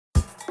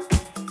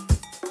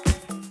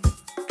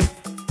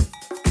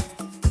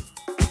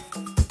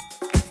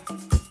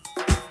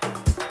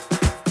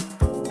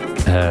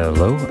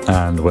Hello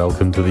and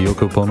welcome to the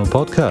Yokopono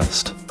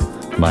podcast.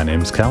 My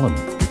name's Callum.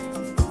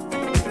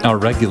 Our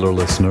regular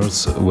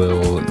listeners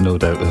will no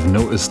doubt have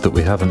noticed that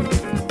we haven't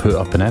put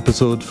up an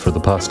episode for the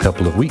past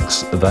couple of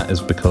weeks. That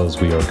is because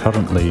we are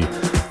currently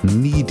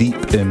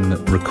knee-deep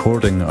in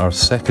recording our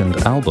second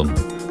album,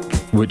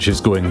 which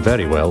is going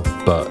very well,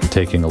 but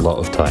taking a lot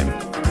of time.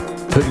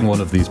 Putting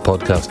one of these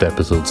podcast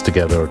episodes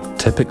together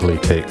typically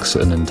takes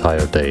an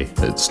entire day.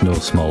 It's no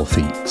small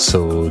feat.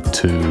 So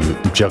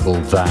to juggle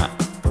that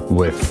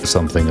with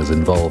something as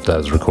involved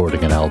as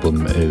recording an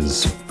album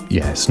is,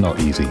 it's not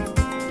easy.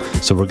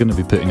 So we're going to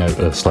be putting out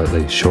a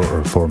slightly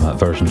shorter format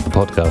version of the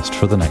podcast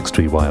for the next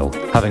wee while.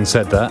 Having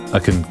said that, I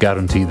can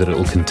guarantee that it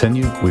will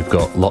continue. We've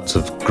got lots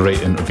of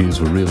great interviews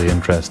with really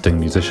interesting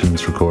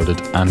musicians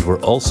recorded, and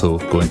we're also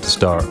going to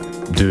start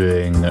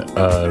doing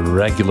a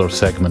regular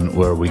segment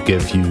where we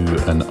give you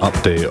an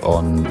update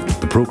on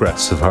the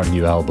progress of our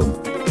new album.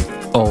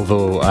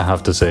 Although I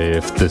have to say,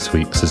 if this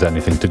week's is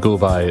anything to go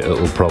by,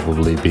 it'll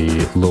probably be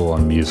low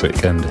on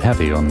music and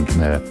heavy on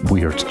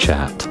weird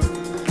chat.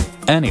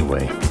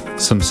 Anyway,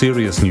 some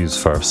serious news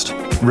first.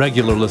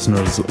 Regular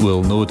listeners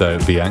will no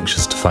doubt be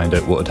anxious to find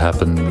out what had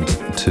happened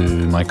to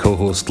my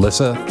co-host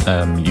Lissa.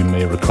 You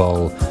may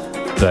recall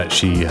that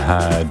she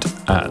had,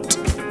 at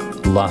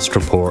last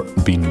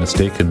report, been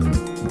mistaken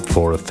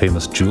for a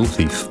famous jewel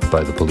thief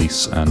by the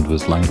police and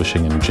was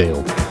languishing in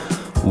jail.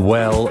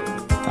 Well,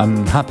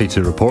 I'm happy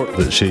to report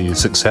that she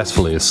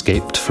successfully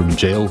escaped from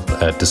jail,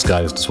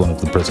 disguised as one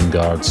of the prison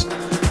guards,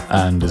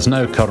 and is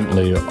now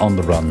currently on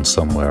the run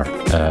somewhere.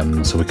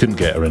 So we couldn't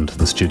get her into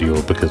the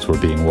studio because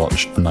we're being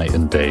watched night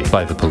and day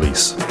by the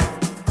police.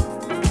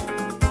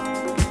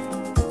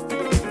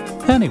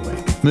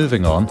 Anyway,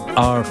 moving on.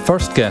 Our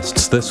first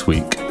guests this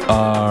week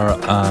are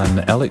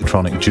an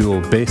electronic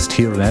duo based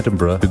here in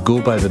Edinburgh who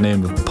go by the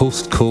name of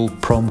Post Coal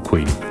Prom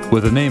Queen.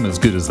 With a name as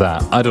good as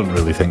that, I don't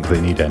really think they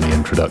need any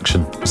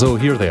introduction. So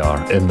here they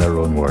are, in their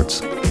own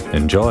words.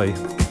 Enjoy.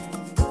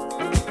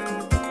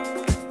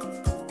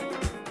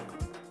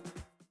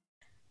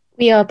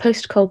 We are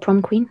Post Coal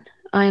Prom Queen.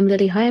 I am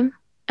Lily Hyam,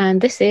 and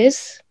this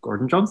is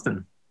Gordon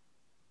Johnston.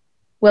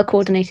 Well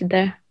coordinated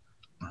there.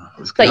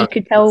 But you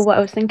could tell what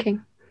I was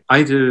thinking.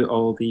 I do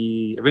all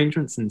the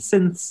arrangements and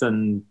synths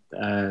and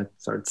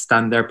sort of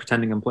stand there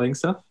pretending I'm playing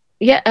stuff.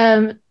 Yeah,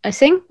 I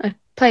sing, I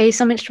play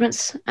some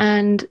instruments,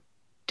 and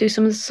do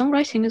some of the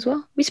songwriting as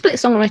well. We split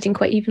songwriting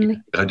quite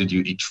evenly. How did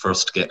you each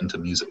first get into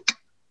music?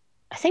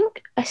 I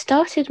think I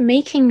started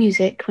making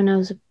music when I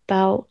was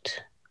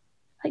about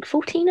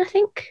 14, I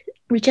think.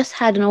 We just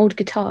had an old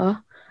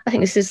guitar. I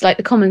think this is like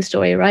the common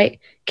story, right?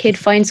 Kid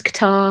finds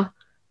guitar,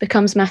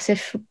 becomes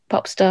massive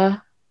pop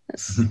star.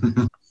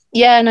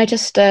 Yeah, and I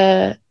just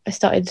I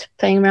started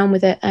playing around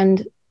with it,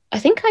 and I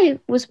think I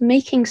was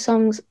making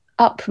songs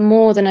up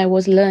more than I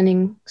was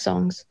learning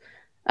songs.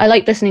 I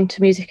like listening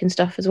to music and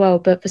stuff as well,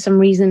 but for some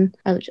reason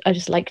I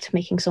just liked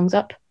making songs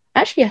up.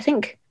 Actually, I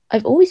think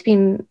I've always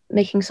been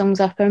making songs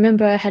up. I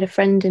remember I had a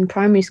friend in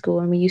primary school,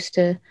 and we used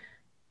to,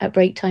 at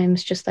break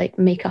times, just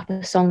make up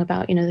a song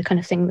about, the kind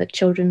of thing that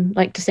children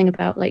like to sing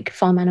about, like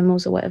farm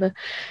animals or whatever.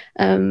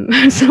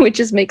 So we'd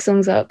just make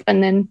songs up,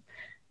 and then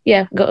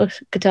got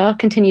a guitar,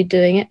 continued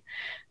doing it.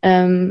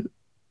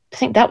 I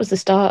think that was the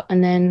start,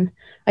 and then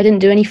I didn't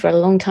do any for a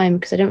long time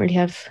because I don't really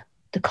have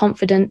the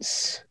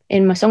confidence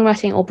in my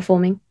songwriting or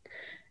performing.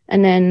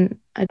 And then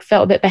I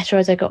felt a bit better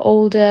as I got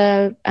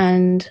older,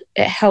 and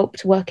it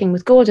helped working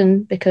with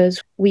Gordon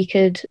because we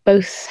could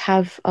both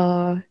have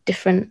our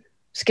different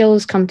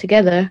skills come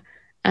together,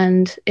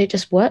 and it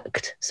just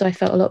worked. So I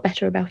felt a lot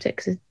better about it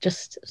because it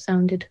just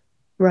sounded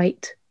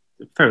right.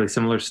 Fairly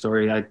similar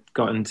story. I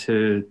got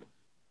into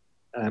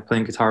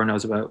playing guitar when I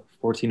was about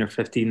 14 or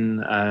 15.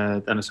 Then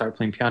I started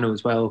playing piano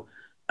as well,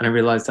 and I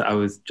realized that I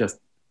was just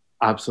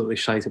absolutely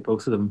shite at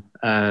both of them,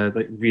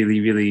 really,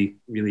 really,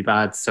 really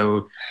bad.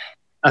 So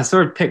I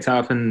sort of picked it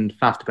up and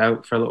faffed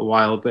about for a little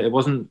while, but it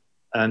wasn't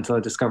until I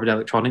discovered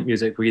electronic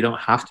music where you don't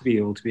have to be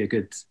able to be a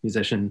good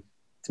musician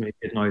to make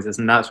good noises,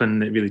 and that's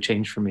when it really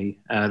changed for me.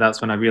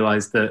 That's when I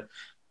realized that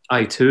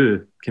I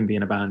too can be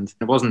in a band.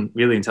 It wasn't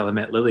really until I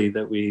met Lily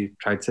that we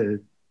tried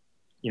to,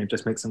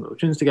 just make some little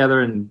tunes together,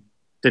 and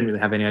didn't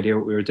really have any idea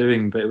what we were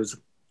doing, but it was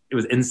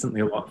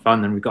instantly a lot of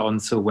fun, and we got on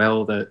so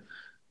well that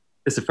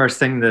it's the first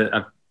thing that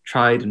I've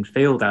tried and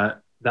failed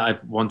at that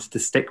I've wanted to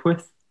stick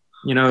with.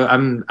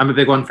 I'm a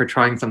big one for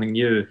trying something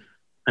new,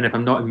 and if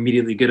I'm not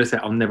immediately good at it,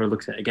 I'll never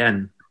look at it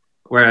again.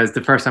 Whereas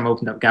the first time I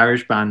opened up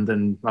GarageBand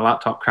and my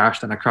laptop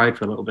crashed and I cried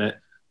for a little bit,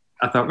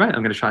 I thought, right,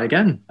 I'm going to try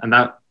again, and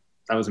that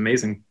was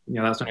amazing.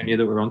 That's when I knew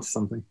that we were onto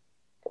something.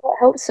 What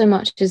helped so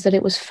much is that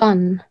it was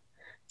fun,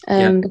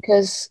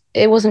 because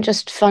it wasn't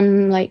just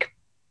fun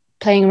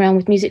playing around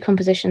with music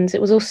compositions.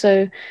 It was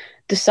also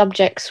the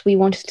subjects we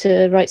wanted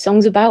to write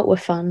songs about were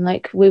fun.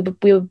 We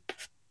were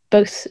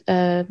both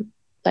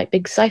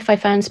big sci-fi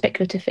fans,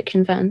 speculative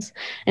fiction fans,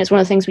 and it's one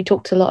of the things we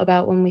talked a lot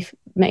about when we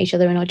met each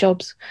other in our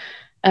jobs.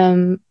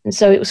 And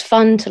so it was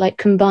fun to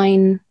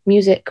combine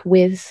music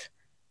with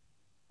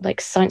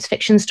science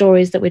fiction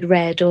stories that we'd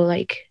read, or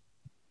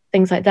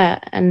things like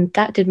that. And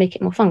that did make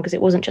it more fun because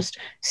it wasn't just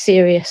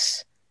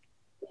serious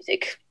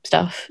music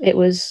stuff. It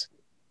was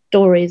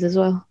stories as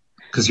well.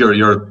 Because you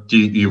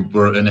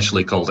were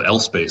initially called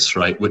Elspace,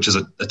 right? Which is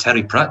a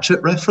Terry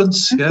Pratchett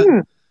reference.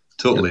 Yeah,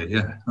 totally.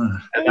 Yeah.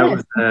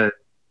 That was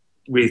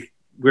we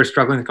were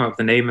struggling to come up with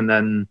the name, and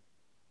then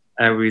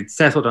we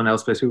settled on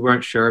Elspace. We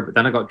weren't sure, but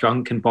then I got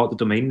drunk and bought the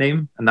domain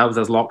name, and that was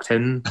us locked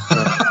in.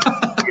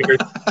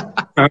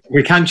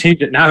 We can't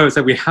change it now,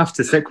 so we have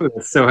to stick with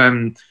it. So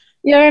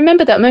yeah, I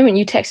remember that moment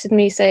you texted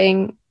me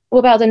saying, "What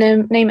about the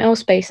name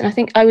Elspace?" And I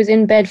think I was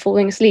in bed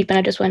falling asleep, and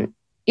I just went,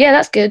 "Yeah,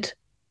 that's good."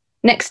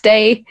 Next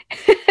day,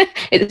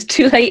 it's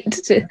too late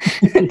to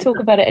talk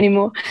about it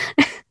anymore.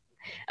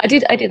 I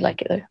did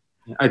like it though.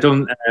 I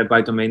don't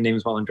buy domain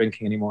names while I'm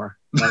drinking anymore.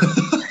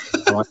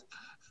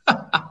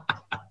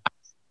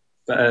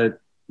 But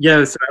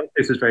yeah, so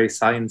this was very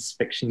science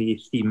fiction-y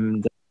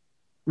themed.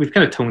 We've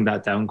kind of toned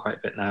that down quite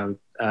a bit now.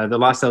 The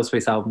last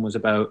Elspace album was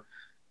about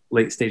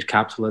late-stage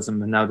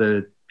capitalism, and now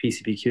the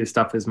PCBQ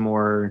stuff is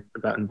more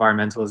about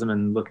environmentalism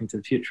and looking to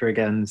the future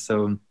again.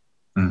 So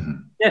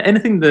yeah,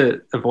 anything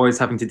that avoids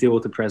having to deal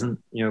with the present,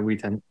 we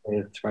tend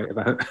to write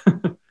about.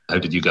 How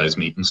did you guys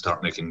meet and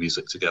start making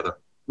music together?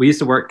 We used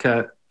to work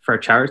for a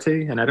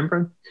charity in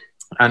Edinburgh,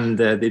 and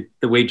the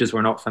wages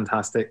were not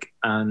fantastic.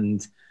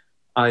 And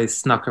I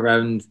snuck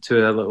around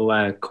to a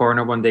little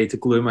corner one day to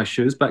glue my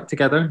shoes back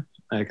together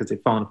because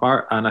they'd fallen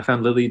apart, and I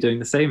found Lily doing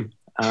the same.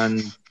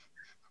 And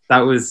that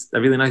was a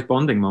really nice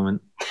bonding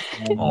moment.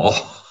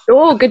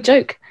 Oh, good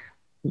joke.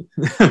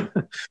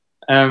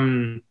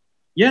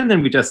 Yeah, and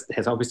then we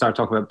started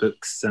talking about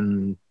books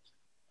and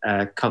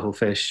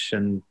cuttlefish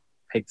and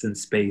pigs in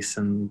space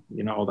and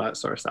all that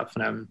sort of stuff.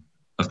 And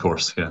of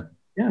course, yeah.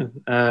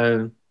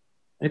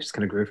 It just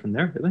kind of grew from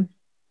there, really.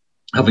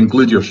 Having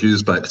glued your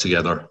shoes back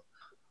together,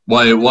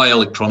 why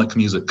electronic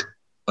music?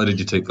 Why did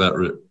you take that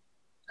route?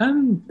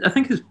 I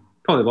think it's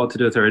probably a lot to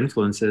do with our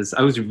influences.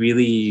 I was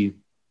really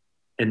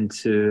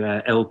into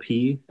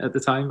LP at the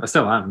time. I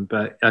still am,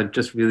 but I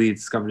just really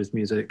discovered his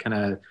music, kind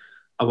of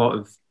a lot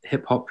of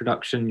hip hop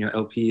production,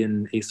 LP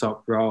and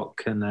Aesop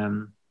rock,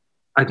 and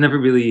I'd never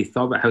really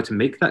thought about how to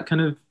make that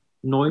kind of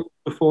noise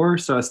before,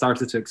 so I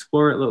started to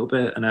explore it a little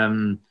bit,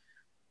 and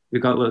we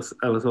got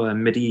a little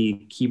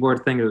MIDI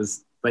keyboard thing. It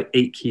was like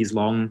 8 keys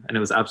long, and it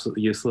was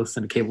absolutely useless,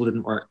 and the cable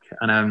didn't work,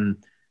 and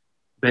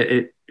but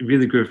it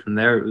really grew from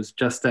there. It was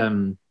just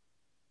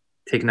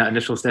taking that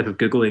initial step of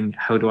Googling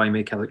how do I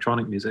make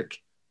electronic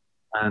music,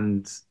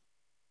 and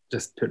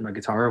just putting my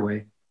guitar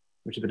away,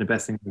 which has been the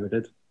best thing I ever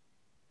did.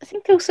 I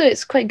think also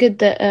it's quite good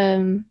that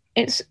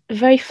it's a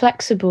very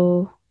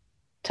flexible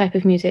type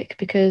of music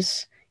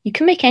because you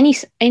can make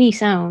any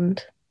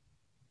sound.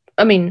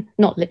 I mean,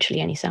 not literally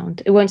any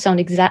sound. It won't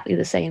sound exactly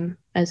the same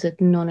as a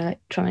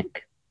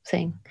non-electronic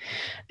thing,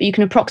 but you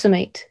can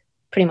approximate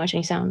pretty much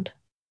any sound,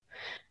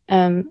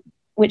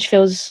 which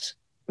feels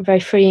very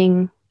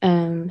freeing.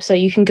 So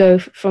you can go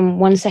from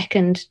 1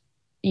 second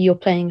you're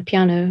playing a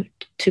piano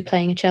to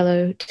playing a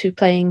cello to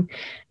playing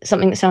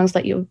something that sounds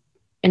like you're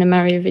in a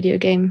Mario video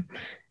game.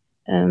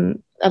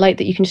 I like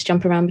that you can just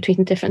jump around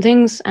between different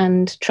things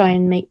and try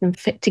and make them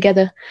fit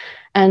together.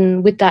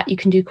 And with that, you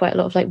can do quite a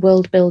lot of like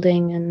world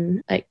building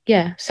and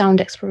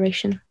sound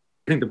exploration.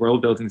 I think the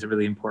world building is a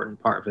really important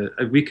part of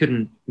it. We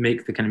couldn't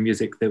make the kind of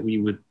music that we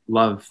would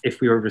love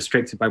if we were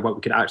restricted by what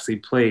we could actually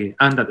play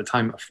and at the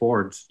time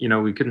afford.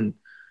 We didn't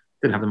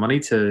have the money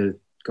to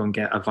go and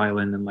get a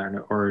violin and learn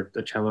it, or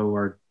a cello,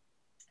 or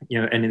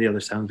any of the other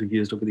sounds we've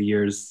used over the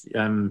years.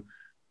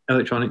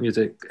 Electronic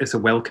music is a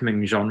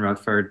welcoming genre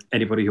for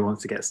anybody who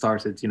wants to get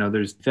started.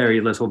 There's very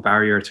little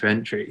barrier to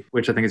entry,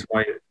 which I think is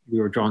why we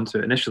were drawn to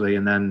it initially,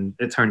 and then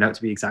it turned out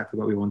to be exactly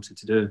what we wanted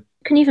to do.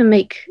 You can even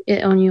make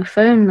it on your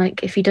phone.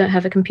 Like if you don't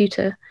have a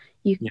computer,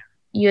 you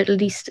at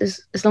least,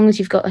 as long as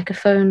you've got like a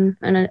phone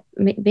and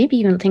maybe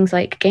even things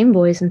like Game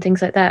Boys and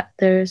things like that,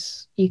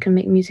 you can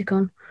make music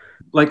on.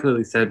 Like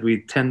Lily said,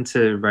 we tend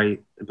to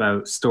write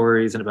about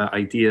stories and about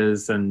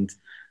ideas, and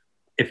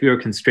if we were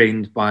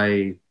constrained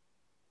by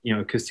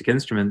acoustic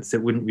instruments,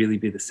 it wouldn't really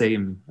be the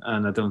same,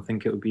 and I don't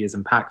think it would be as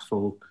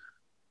impactful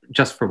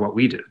just for what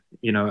we do,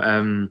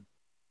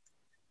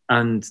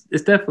 and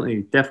it's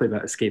definitely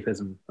about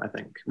escapism. I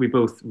think we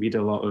both read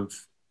a lot of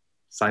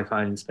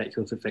sci-fi and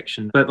speculative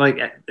fiction, but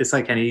it's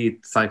like any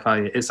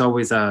sci-fi, it's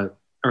always a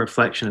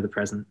reflection of the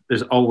present.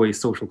 There's always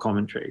social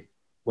commentary,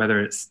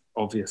 whether it's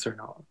obvious or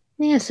not.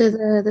 Yeah, so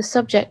the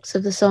subjects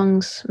of the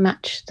songs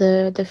match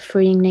the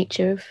freeing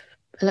nature of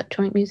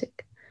electronic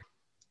music.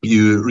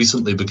 You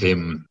recently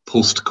became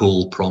Post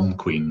Coal Prom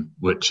Queen,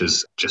 which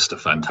is just a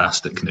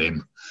fantastic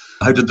name.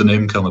 How did the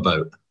name come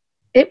about?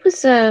 It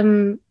was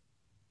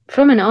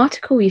from an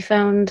article we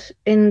found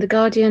in The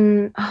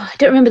Guardian. I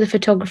don't remember the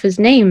photographer's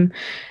name.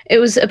 It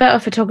was about a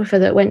photographer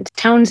that went to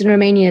towns in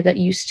Romania that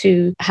used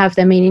to have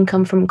their main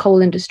income from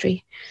coal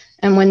industry.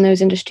 And when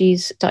those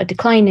industries started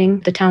declining,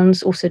 the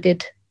towns also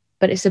did.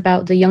 But it's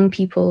about the young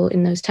people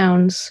in those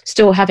towns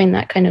still having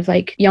that kind of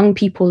like young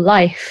people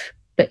life,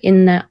 but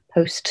in that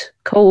post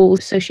coal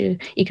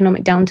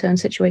socio-economic downturn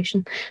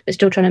situation, but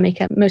still trying to make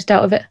the most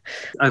out of it.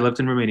 I lived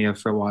in Romania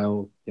for a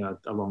while,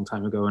 a long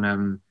time ago, and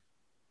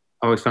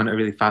I always found it a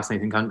really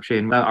fascinating country.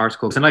 And that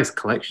article is a nice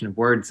collection of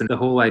words, and the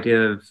whole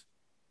idea of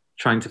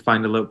trying to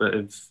find a little bit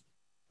of,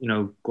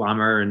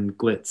 glamour and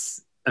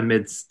glitz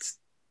amidst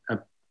a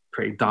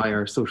pretty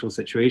dire social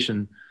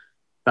situation,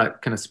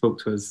 that kind of spoke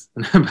to us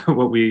about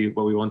what we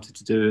wanted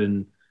to do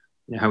and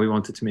how we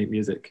wanted to make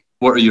music.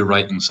 What are you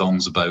writing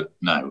songs about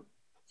now?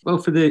 Well,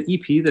 for the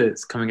EP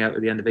that's coming out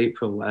at the end of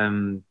April,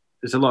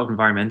 there's a lot of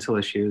environmental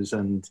issues,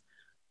 and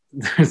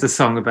there's a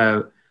song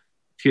about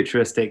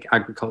futuristic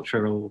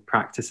agricultural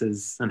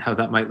practices and how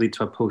that might lead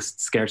to a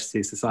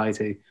post-scarcity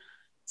society.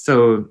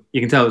 So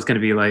you can tell it's going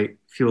to be like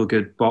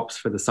feel-good bops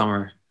for the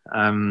summer.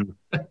 And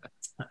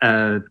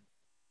I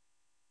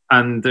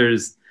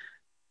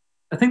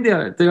think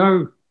they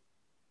are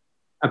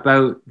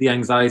about the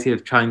anxiety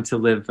of trying to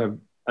live a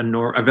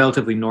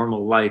relatively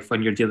normal life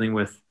when you're dealing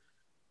with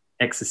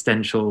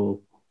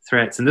existential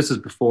threats. And this was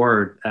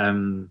before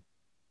the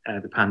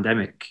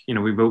pandemic.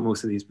 We wrote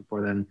most of these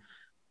before then.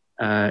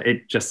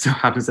 It just so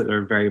happens that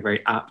they're very,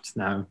 very apt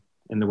now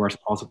in the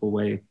worst possible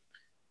way.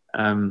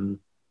 And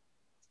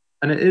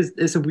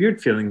it's a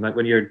weird feeling, like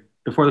when you're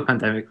before the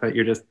pandemic, like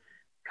you're just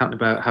counting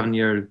about having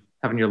your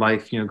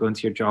life, going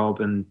to your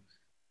job, and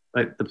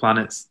like the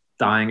planet's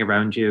dying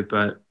around you,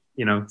 but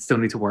still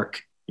need to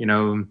work,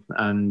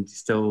 and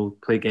still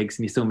play gigs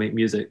and you still make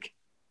music,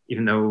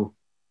 even though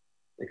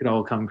it could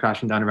all come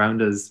crashing down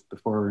around us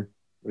before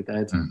we're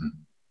dead.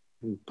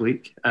 Mm-hmm.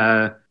 Bleak.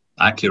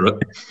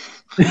 Accurate.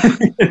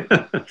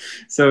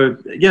 So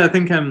yeah, I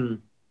think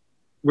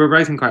we're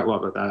writing quite a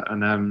lot about that,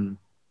 and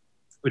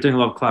we're doing a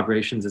lot of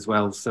collaborations as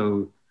well.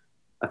 So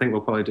I think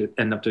we'll probably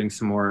end up doing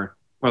some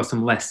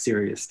less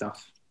serious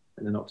stuff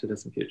in the not too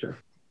distant future.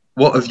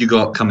 What have you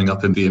got coming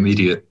up in the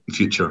immediate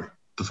future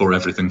before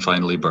everything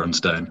finally burns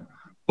down?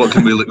 What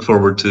can we look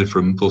forward to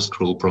from Post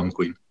Coal Prom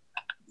Queen?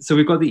 So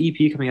we've got the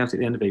EP coming out at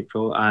the end of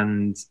April,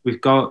 and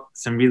we've got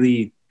some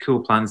really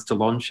cool plans to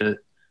launch it,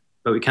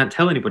 but we can't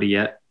tell anybody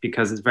yet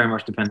because it's very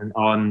much dependent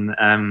on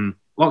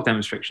lockdown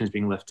restrictions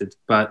being lifted.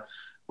 But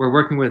we're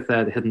working with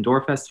the Hidden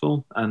Door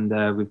Festival,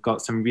 and we've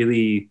got some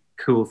really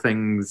cool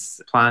things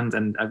planned,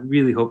 and I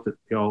really hope that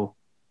they all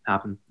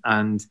happen.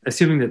 And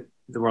assuming that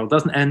the world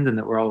doesn't end and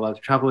that we're all allowed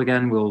to travel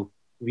again, we'll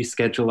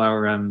reschedule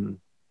our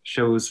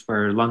shows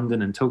for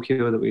London and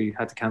Tokyo that we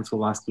had to cancel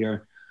last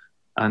year,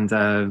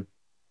 and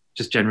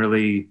just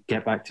generally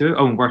get back to it.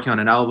 Oh, and working on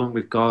an album.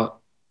 We've got,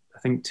 I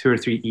think, 2 or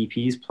 3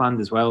 EPs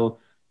planned as well.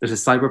 There's a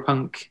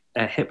cyberpunk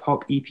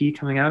hip-hop EP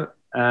coming out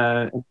in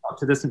the not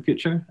too distant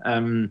future.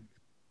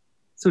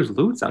 So there's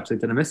loads, actually.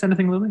 Did I miss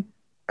anything, Lily?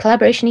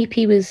 Collaboration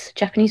EP with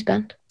Japanese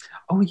band.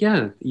 Oh,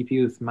 yeah. The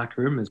EP with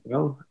Macaroon as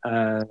well.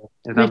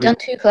 We've done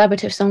 2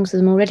 collaborative songs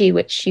with them already,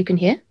 which you can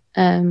hear.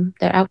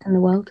 They're out in the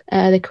world.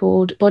 They're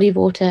called Body of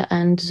Water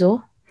and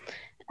Zor.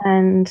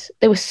 And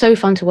they were so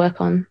fun to work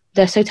on.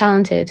 They're so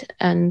talented,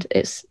 and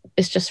it's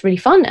just really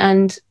fun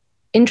and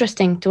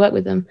interesting to work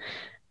with them.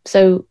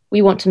 So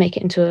we want to make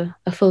it into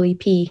a full EP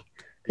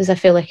because I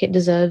feel like it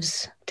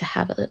deserves to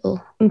have a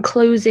little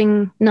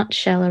enclosing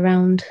nutshell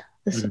around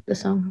the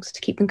songs to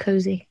keep them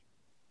cozy.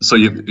 So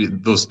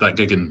that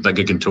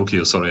gig in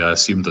Tokyo. Sorry, I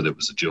assumed that it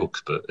was a joke,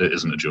 but it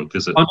isn't a joke,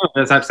 is it? Oh no,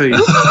 that's actually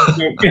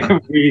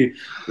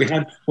we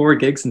had 4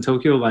 gigs in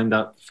Tokyo lined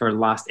up for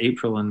last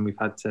April, and we've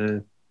had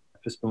to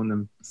postpone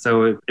them.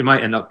 So it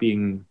might end up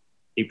being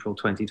April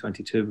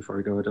 2022 before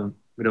we go.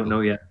 We don't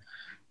know yet,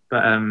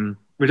 but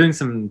we're doing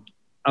some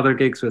other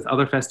gigs with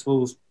other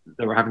festivals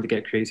that we're having to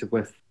get creative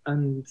with,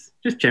 and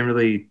just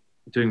generally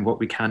doing what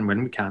we can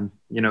when we can,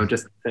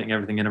 just fitting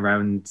everything in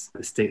around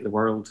the state of the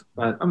world.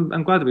 But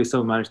I'm glad that we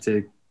still managed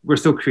to, we're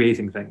still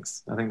creating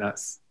things. I think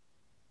that's...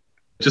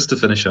 Just to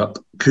finish up,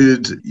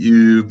 could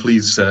you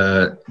please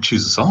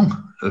choose a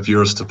song of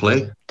yours to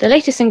play? The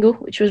latest single,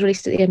 which was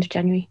released at the end of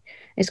January,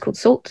 is called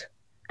Salt,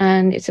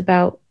 and it's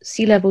about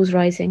sea levels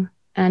rising,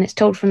 and it's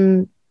told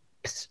from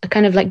a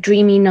kind of like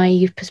dreamy,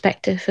 naive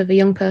perspective of a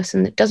young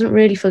person that doesn't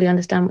really fully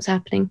understand what's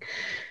happening,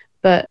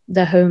 but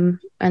their home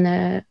and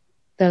their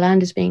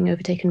land is being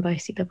overtaken by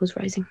sea levels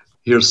rising.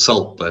 Here's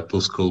Salt by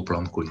Post Coal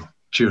Prom Queen.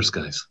 Cheers,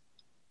 guys.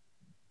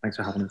 Thanks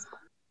for having us.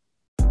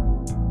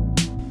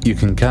 You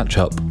can catch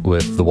up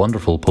with the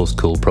wonderful Post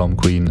Coal Prom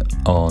Queen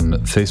on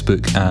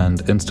Facebook and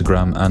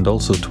Instagram and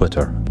also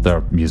Twitter.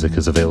 Their music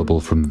is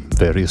available from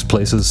various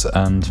places,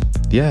 and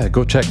yeah,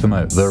 go check them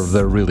out.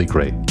 They're really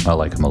great. I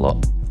like them a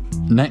lot.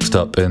 Next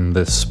up in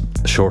this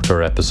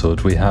shorter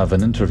episode, we have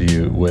an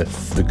interview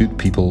with the good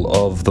people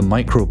of the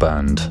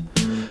Microband.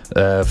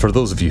 For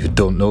those of you who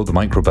don't know, the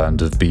Microband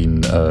have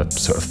been a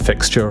sort of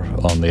fixture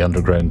on the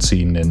underground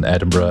scene in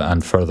Edinburgh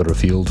and further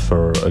afield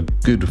for a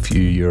good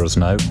few years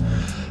now.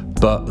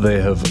 But they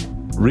have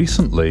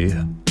recently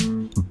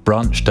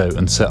branched out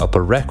and set up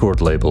a record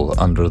label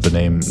under the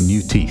name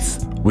New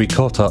Teeth. We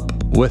caught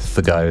up with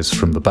the guys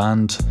from the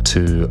band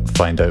to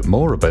find out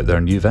more about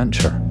their new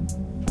venture.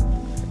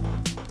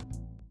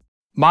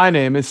 My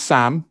name is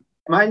Sam.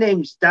 My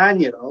name's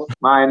Daniel.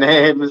 My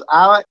name's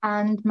Alex.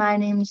 And my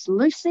name's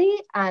Lucy,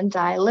 and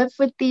I live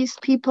with these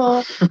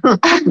people.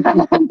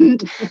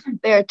 And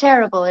they're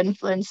terrible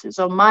influences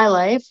on my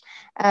life,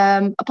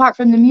 apart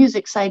from the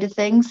music side of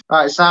things.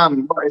 Right,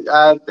 Sam,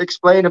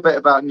 explain a bit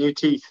about New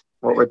Teeth,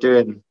 what we're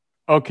doing.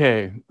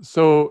 Okay,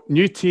 so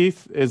New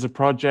Teeth is a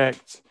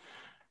project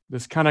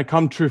that's kind of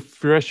come to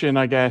fruition,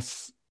 I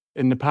guess,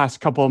 in the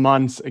past couple of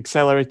months,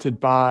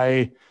 accelerated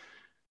by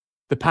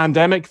the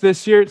pandemic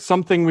this year. It's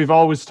something we've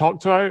always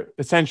talked about.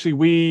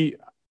 Essentially,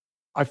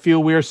 I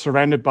feel we're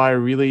surrounded by a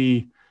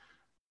really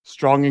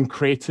strong and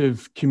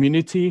creative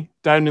community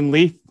down in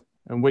Leith,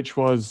 and which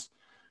was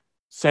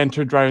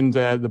centered around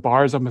the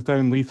bars up and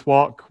down Leith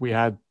Walk. We'd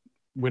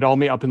all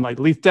meet up in like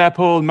Leith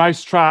Depot,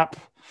 Mousetrap,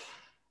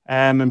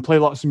 and play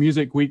lots of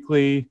music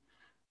weekly.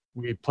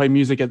 We play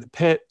music at the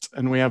Pit,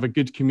 and we have a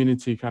good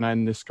community kind of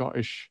in the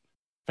Scottish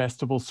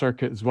festival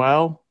circuit as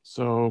well.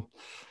 So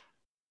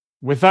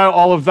without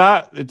all of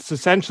that, it's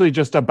essentially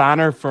just a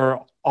banner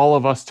for all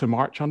of us to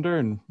march under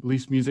and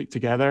release music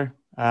together,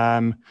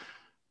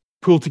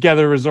 pull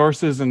together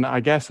resources, and I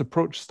guess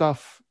approach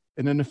stuff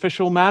in an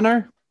official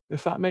manner,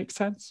 if that makes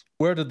sense.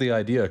 Where did the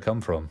idea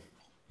come from?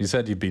 You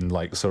said you've been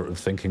like sort of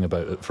thinking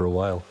about it for a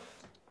while.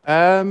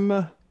 I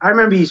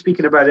remember you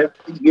speaking about it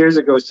years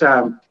ago,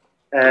 Sam.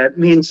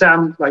 Me and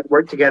Sam like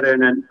worked together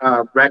in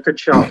a record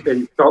shop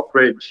in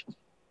Stockbridge.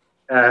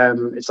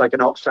 It's like an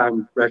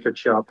Oxfam record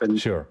shop,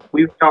 and Sure.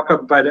 we talk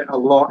about it a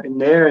lot in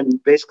there.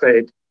 And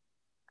basically,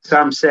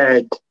 Sam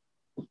said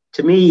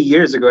to me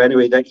years ago,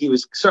 anyway, that he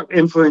was sort of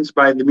influenced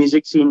by the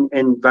music scene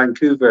in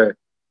Vancouver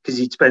because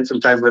he'd spent some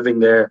time living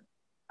there,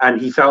 and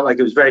he felt like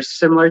it was very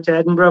similar to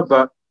Edinburgh,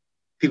 but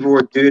people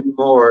were doing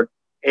more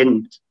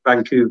in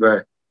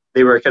Vancouver.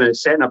 They were kind of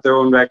setting up their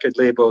own record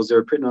labels. They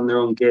were putting on their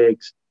own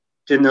gigs,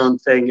 doing their own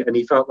thing. And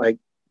he felt like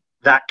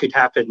that could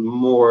happen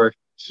more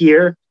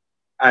here.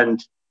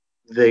 And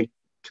the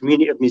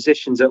community of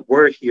musicians that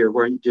were here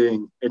weren't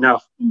doing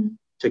enough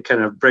to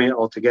kind of bring it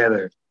all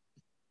together.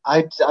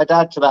 I'd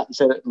add to that and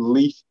say that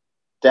Leith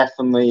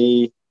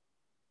definitely,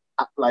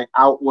 like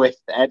out with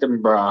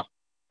Edinburgh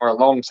or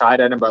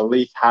alongside Edinburgh,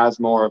 Leith has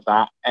more of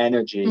that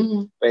energy,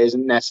 but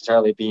isn't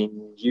necessarily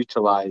being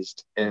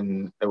utilised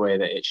in the way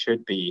that it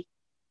should be.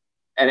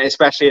 And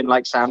especially in,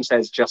 like Sam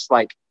says, just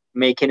like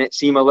making it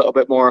seem a little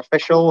bit more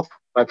official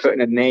by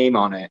putting a name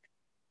on it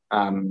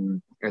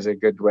is a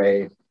good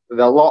way.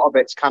 A lot of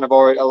it's kind of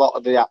already, a lot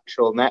of the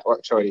actual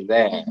network's already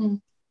there,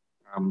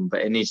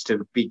 but it needs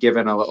to be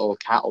given a little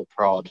cattle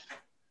prod.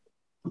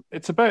 I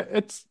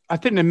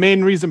think the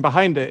main reason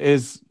behind it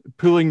is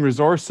pooling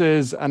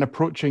resources and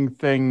approaching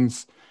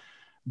things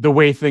the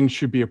way things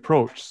should be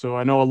approached. So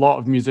I know a lot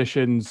of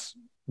musicians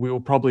we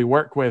will probably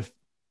work with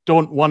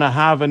don't want to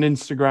have an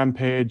Instagram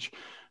page,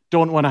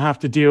 don't want to have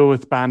to deal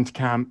with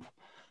Bandcamp,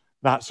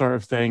 that sort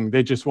of thing.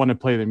 They just want to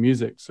play their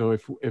music. So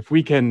if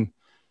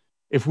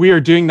we are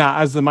doing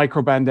that as the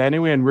microband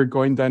anyway, and we're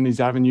going down these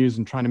avenues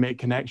and trying to make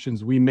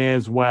connections, we may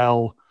as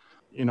well,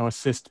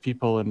 assist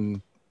people,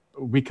 and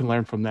we can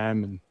learn from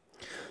them. And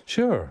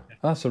Sure,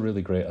 that's a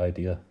really great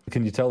idea.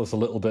 Can you tell us a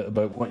little bit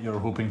about what you're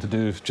hoping to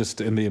do just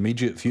in the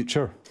immediate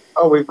future?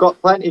 Oh, we've got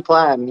plenty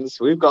plans.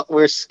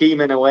 We're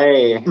scheming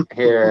away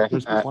here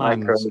at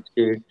Micro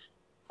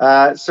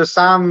HQ. So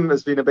Sam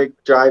has been a big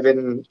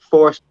driving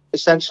force.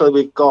 Essentially,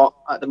 we've got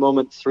at the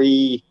moment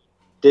 3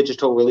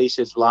 digital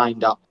releases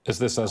lined up. Is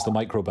this as the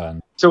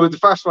microband? So the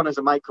first one is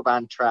a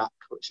microband track,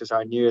 which is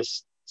our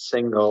newest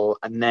single,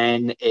 and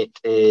then it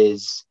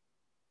is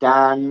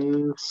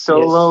Dan's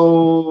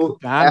solo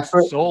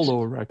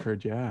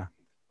record, yeah.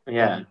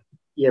 Yeah,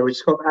 which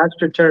is called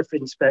AstroTurf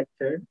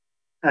Inspector.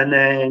 And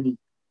then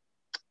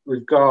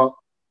we've got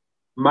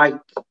Mike,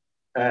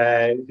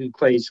 who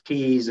plays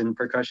keys and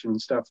percussion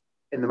and stuff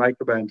in the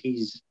microband.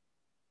 He's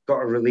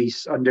got a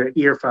release under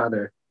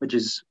Earfather, which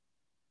is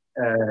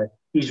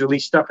he's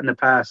released stuff in the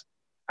past,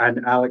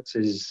 and Alex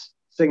is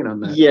singing on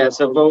that. Yeah,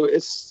 so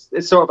it's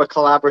sort of a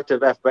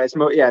collaborative effort, but so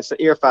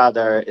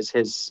Earfather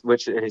is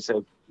which is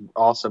an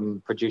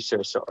awesome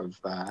producer sort of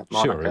moniker.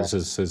 Sure, it's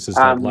his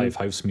like live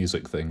house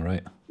music thing,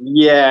 right?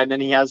 Yeah, and then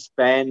he has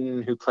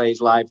Ben who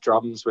plays live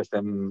drums with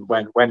him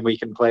when we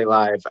can play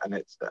live, and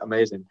it's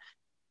amazing.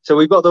 So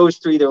we've got those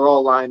 3, they're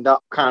all lined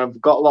up, kind of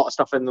got a lot of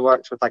stuff in the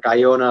works with like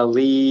Iona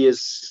Lee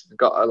has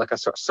got like a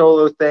sort of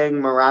solo thing,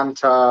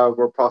 Maranta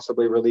we're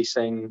possibly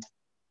releasing,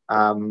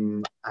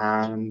 and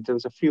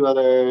there's a few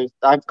others.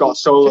 I've got a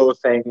solo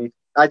thing.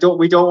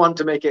 We don't want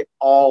to make it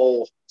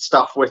all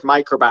stuff with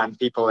microband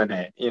people in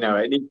it.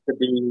 It needs to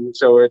be,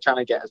 so we're trying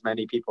to get as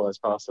many people as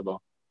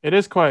possible. It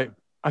is I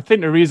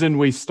think the reason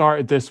we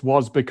started this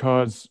was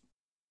because,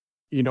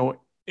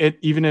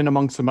 even in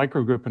amongst the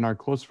micro group and our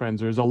close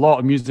friends, there's a lot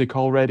of music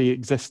already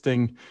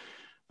existing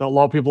that a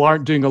lot of people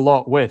aren't doing a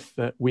lot with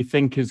that we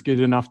think is good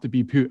enough to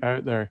be put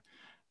out there.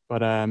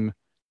 But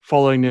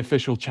following the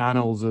official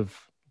channels of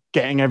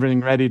getting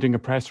everything ready, doing a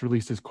press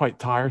release is quite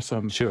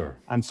tiresome. Sure.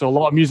 And so a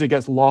lot of music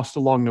gets lost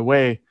along the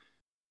way.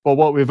 But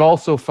what we've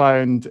also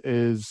found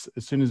is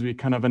as soon as we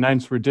kind of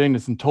announced we're doing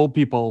this and told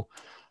people,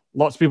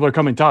 lots of people are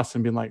coming to us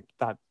and being like,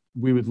 that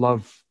we would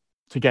love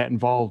to get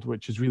involved,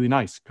 which is really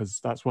nice because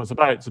that's what it's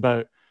about. It's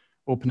about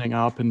opening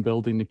up and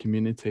building the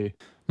community.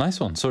 Nice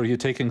one. So are you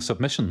taking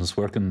submissions?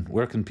 Where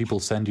can people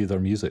send you their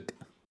music?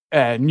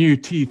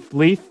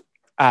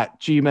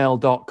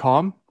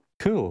 newteethleaf@gmail.com.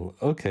 Cool.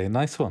 Okay,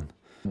 nice one.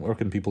 Where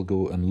can people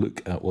go and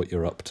look at what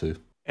you're up to?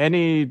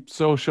 Any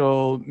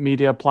social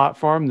media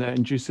platform that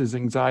induces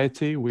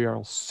anxiety, we are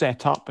all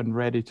set up and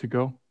ready to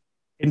go.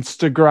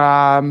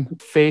 Instagram,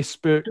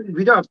 Facebook.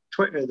 We don't have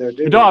Twitter though, do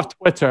we? We don't have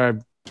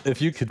Twitter.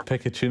 If you could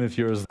pick a tune of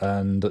yours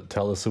and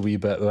tell us a wee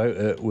bit about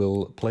it,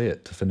 we'll play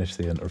it to finish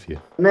the interview.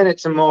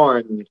 Minutes and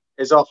More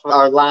is off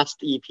our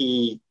last EP,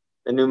 the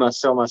Numa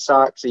Soma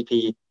Sarks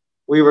EP.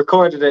 We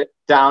recorded it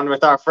down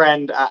with our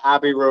friend at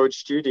Abbey Road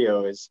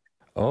Studios.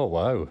 Oh,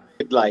 wow.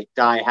 We'd like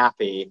die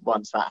happy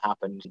once that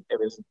happened. It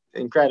was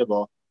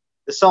incredible.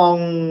 The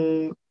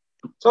song...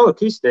 It's all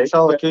acoustic. It's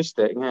all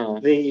acoustic, yeah.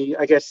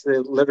 I guess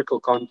the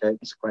lyrical content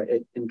is quite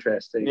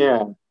interesting.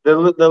 Yeah. The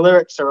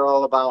lyrics are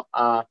all about...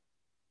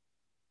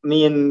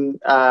 me and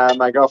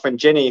my girlfriend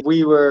Ginny,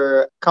 we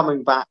were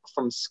coming back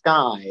from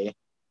Skye.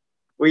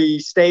 We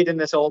stayed in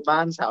this old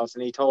man's house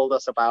and he told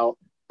us about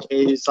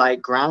his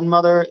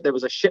grandmother. There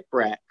was a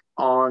shipwreck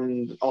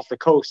off the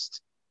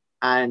coast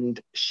and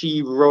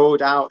she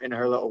rowed out in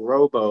her little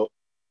rowboat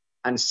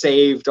and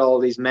saved all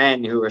these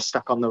men who were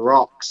stuck on the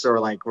rocks or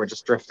were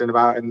just drifting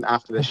about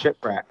after the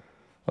shipwreck.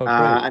 Oh,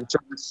 and so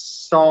the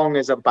song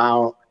is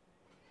about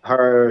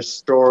her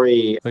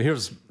story. So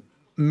here's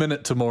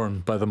Minute to Mourn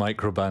by the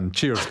Microband.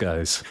 Cheers,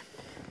 guys.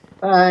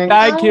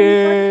 Thank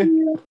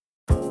you.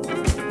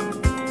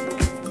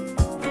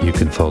 You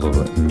can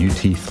follow New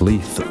Teeth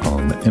Leaf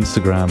on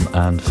Instagram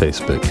and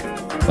Facebook.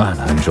 Man,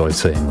 I enjoy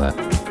saying that.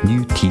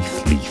 New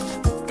Teeth Leaf.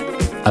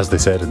 As they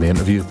said in the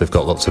interview, they've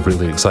got lots of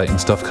really exciting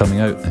stuff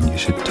coming out and you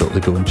should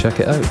totally go and check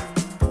it out.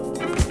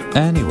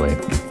 Anyway,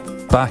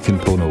 back in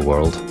Pono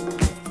world,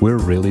 we're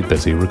really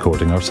busy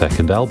recording our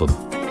second album.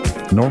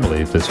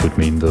 Normally, this would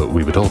mean that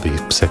we would all be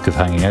sick of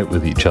hanging out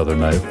with each other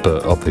now,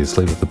 but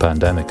obviously with the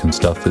pandemic and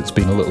stuff, it's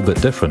been a little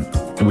bit different.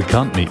 We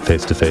can't meet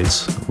face to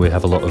face. We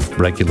have a lot of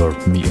regular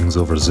meetings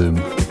over Zoom,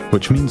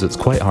 which means it's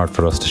quite hard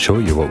for us to show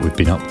you what we've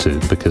been up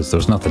to because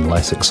there's nothing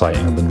less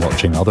exciting than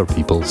watching other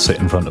people sit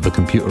in front of a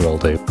computer all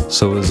day.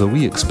 So as a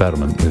wee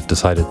experiment, we've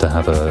decided to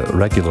have a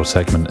regular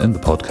segment in the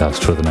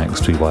podcast for the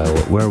next wee while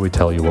where we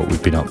tell you what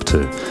we've been up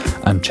to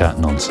and chat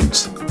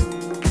nonsense.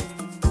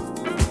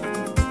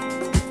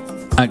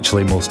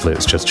 Actually, mostly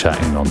it's just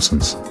chatting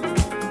nonsense.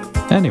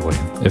 Anyway,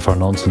 if our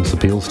nonsense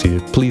appeals to you,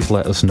 please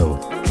let us know.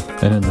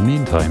 And in the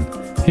meantime,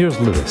 here's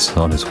Lewis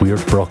on his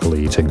weird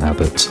broccoli eating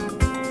habits.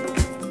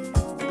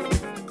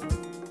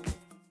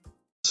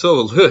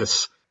 So,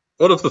 Lewis,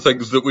 one of the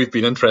things that we've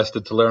been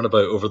interested to learn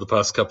about over the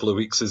past couple of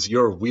weeks is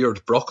your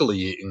weird broccoli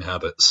eating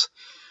habits.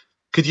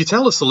 Could you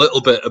tell us a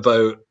little bit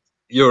about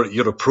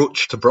your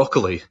approach to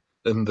broccoli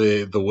and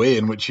the way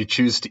in which you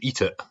choose to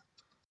eat it?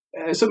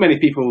 So many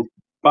people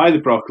buy the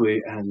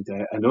broccoli and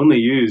only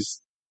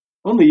use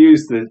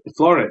the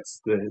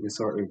florets, the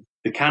sort of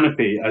the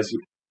canopy,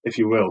 if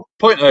you will.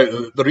 Point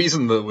out the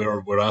reason that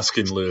we're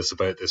asking Lewis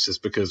about this is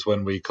because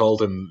when we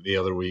called him the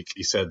other week,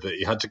 he said that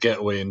he had to get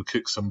away and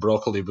cook some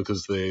broccoli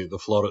because the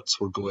florets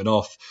were going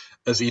off,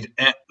 as he'd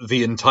ate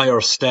the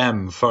entire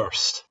stem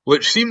first,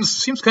 which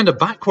seems kind of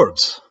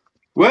backwards.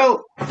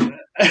 Well,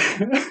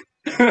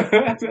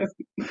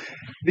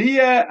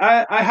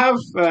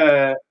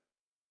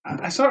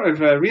 I sort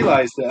of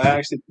realised that I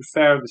actually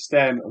prefer the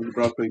stem of the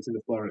broccoli to the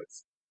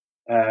florets.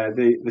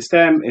 The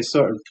stem is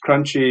sort of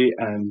crunchy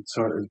and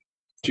sort of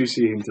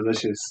juicy and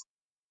delicious,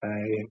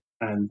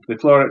 and the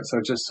florets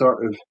are just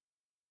sort of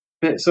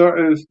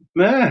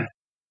meh.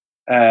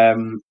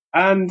 And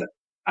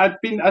I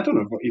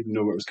don't even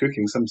know what I was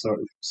cooking, some sort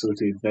of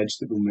sautéed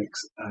vegetable mix,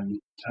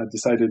 and had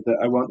decided that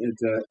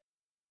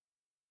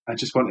I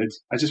just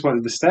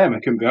wanted the stem. I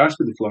couldn't be arsed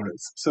with the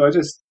florets, so I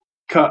just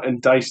cut and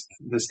diced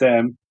the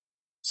stem,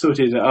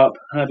 sautéed it up,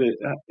 had it.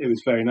 It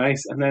was very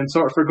nice, and then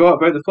sort of forgot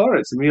about the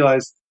florets and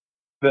realised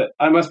that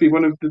I must be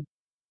one of the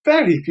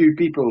very few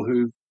people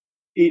who've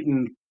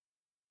eaten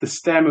the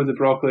stem of the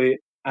broccoli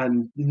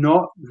and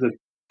not the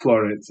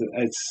florets.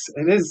 It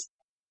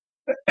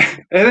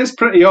is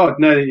pretty odd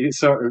now that you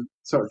sort of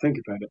think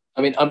about it.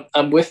 I mean,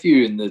 I'm with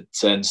you in the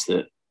sense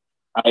that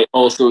I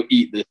also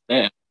eat the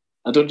stem.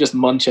 I don't just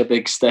munch a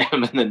big stem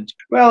and then.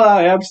 Well,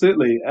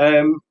 absolutely.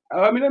 I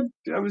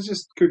was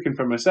just cooking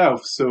for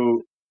myself,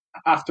 so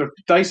after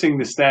dicing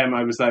the stem,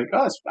 I was like,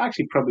 oh, it's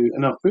actually probably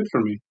enough food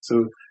for me.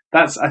 So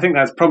I think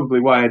that's probably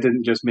why I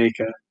didn't just make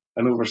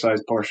an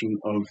oversized portion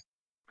of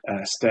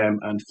stem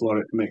and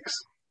floret mix.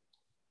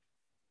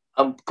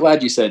 I'm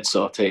glad you said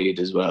sautéed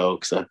as well,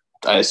 because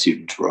I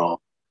assumed raw.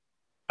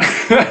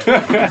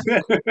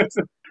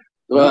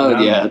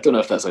 Well, yeah, I don't know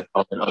if that's a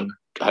comment on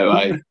how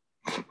I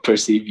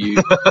perceive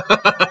you.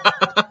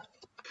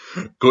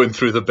 Going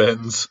through the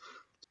bins.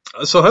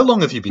 So how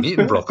long have you been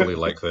eating broccoli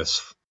like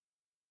this?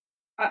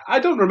 I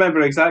don't remember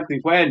exactly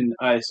when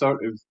I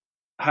sort of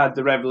had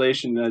the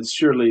revelation, as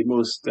surely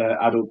most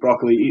adult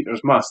broccoli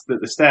eaters must,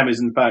 that the stem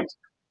is in fact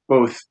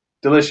both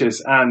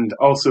delicious and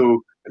also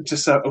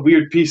just a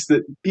weird piece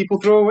that people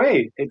throw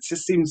away. It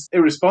just seems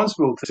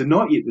irresponsible to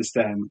not eat the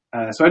stem.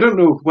 So I don't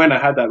know when I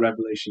had that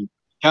revelation.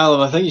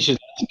 Callum, I think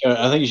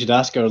you should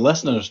ask our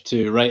listeners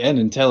to write in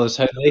and tell us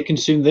how they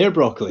consume their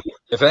broccoli.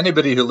 If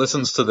anybody who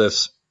listens to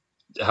this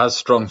has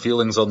strong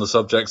feelings on the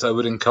subject, I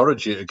would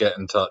encourage you to get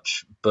in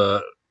touch,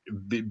 but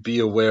be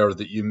aware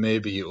that you may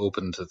be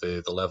open to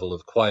the level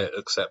of quiet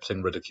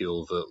accepting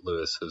ridicule that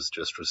Lewis has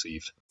just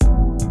received.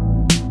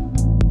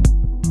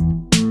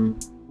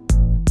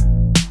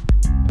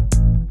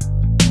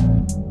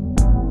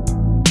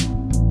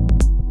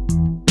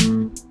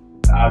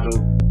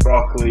 Adult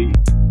broccoli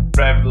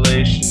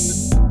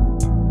revelation.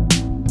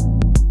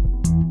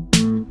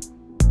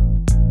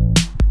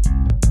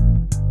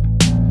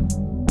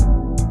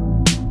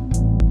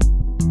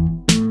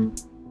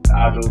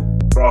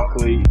 Adult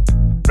broccoli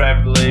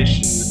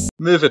revelation.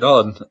 Moving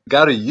on,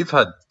 Gary, you've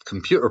had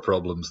computer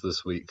problems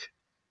this week.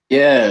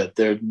 Yeah,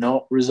 they're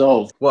not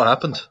resolved. What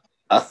happened?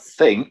 I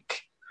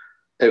think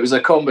it was a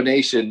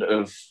combination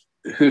of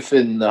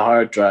hoofing the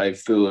hard drive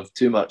full of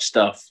too much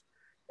stuff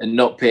and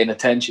not paying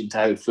attention to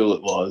how full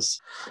it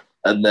was.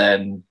 And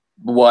then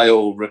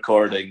while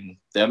recording,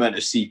 the amount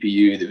of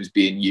CPU that was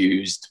being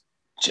used,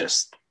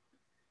 just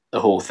the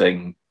whole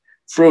thing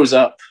froze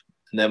up.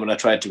 And then when I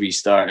tried to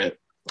restart it,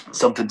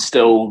 something's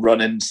still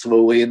running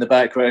slowly in the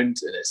background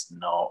and it's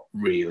not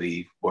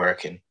really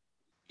working.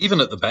 Even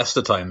at the best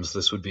of times,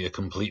 this would be a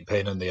complete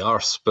pain in the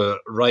arse. But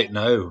right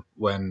now,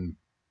 when,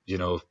 you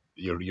know,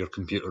 your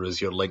computer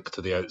is your link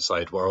to the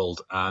outside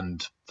world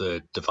and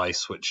the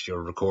device which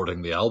you're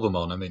recording the album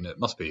on, I mean, it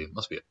must be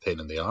a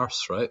pain in the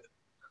arse, right?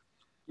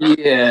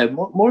 Yeah,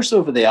 more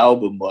so for the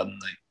album one.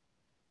 Like,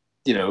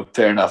 you know,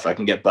 fair enough, I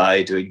can get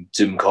by doing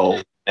Zoom call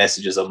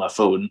messages on my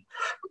phone,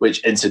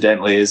 which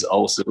incidentally is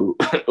also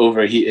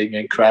overheating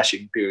and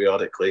crashing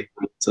periodically.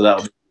 So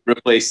that'll be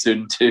replaced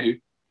soon too.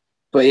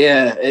 But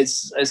yeah,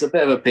 it's a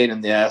bit of a pain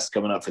in the ass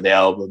coming up for the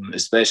album,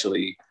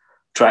 especially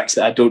tracks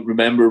that I don't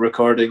remember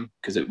recording,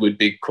 because it would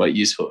be quite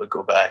useful to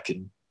go back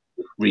and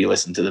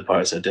re-listen to the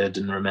parts I did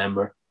and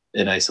remember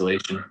in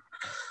isolation,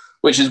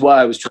 which is why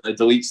I was trying to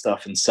delete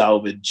stuff and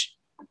salvage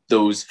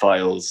those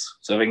files.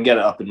 So if I can get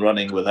it up and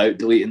running without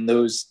deleting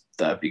those,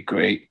 that'd be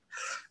great.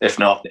 If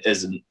not, it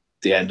isn't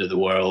the end of the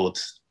world,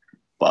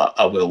 but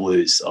I will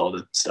lose all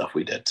the stuff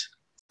we did.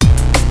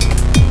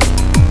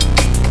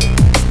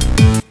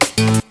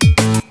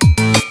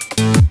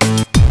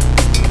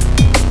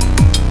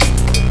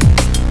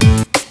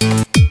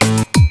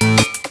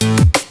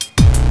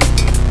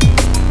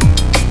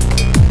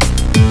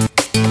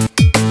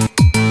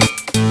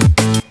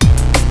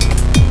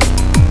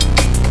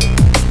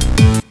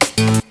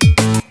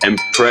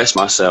 Impress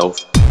myself.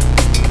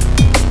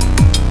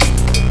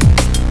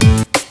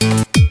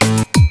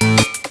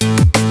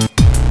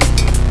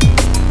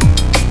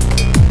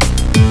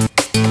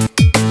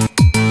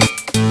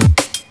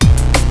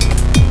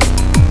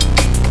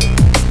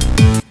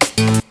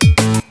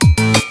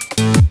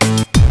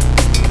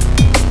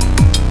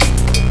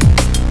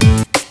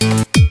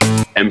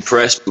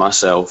 Impress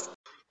myself.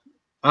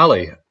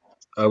 Ali,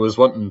 I was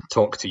wanting to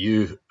talk to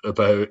you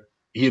about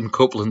Ian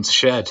Copeland's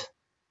shed.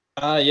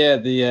 Yeah,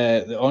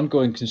 the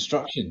ongoing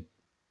construction.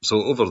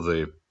 So over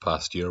the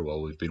past year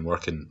while we've been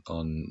working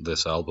on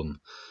this album,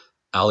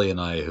 Ali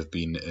and I have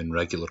been in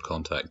regular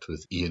contact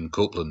with Ian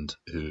Copeland,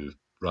 who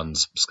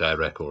runs Sky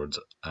Records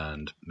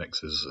and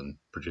mixes and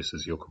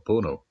produces Yoko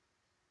Pono.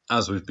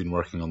 As we've been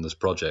working on this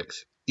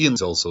project,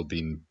 Ian's also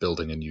been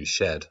building a new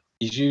shed.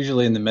 He's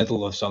usually in the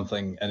middle of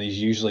something and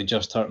he's usually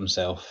just hurt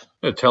himself.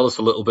 Tell us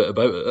a little bit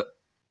about it.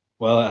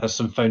 Well, it has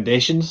some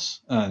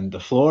foundations and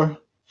a floor,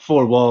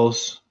 4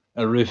 walls,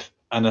 a roof,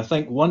 and I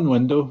think 1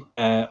 window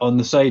on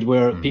the side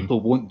where people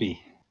won't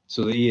be,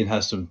 so that Ian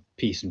has some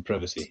peace and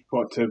privacy.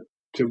 What, to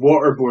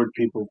waterboard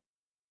people?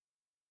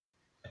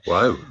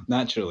 Wow.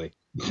 Naturally.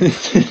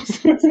 Having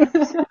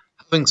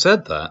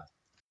said that,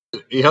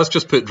 he has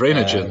just put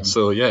drainage in,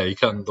 so yeah,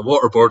 the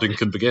waterboarding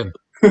can begin.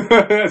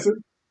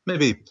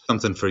 Maybe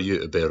something for you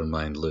to bear in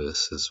mind,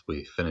 Lewis, as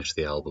we finish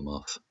the album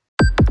off.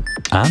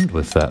 And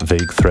with that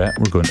vague threat,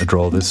 we're going to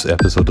draw this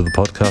episode of the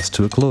podcast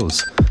to a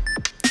close.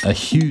 A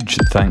huge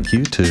thank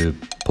you to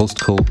Post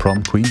Coal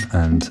Prom Queen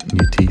and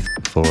New Teeth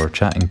for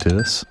chatting to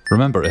us.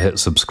 Remember to hit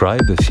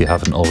subscribe if you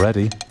haven't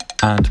already,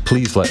 and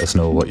please let us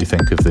know what you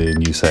think of the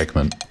new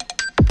segment.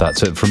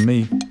 That's it from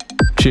me.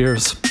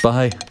 Cheers,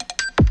 bye.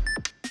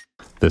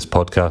 This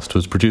podcast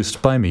was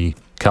produced by me,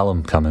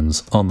 Callum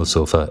Cummins, on the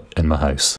sofa in my house.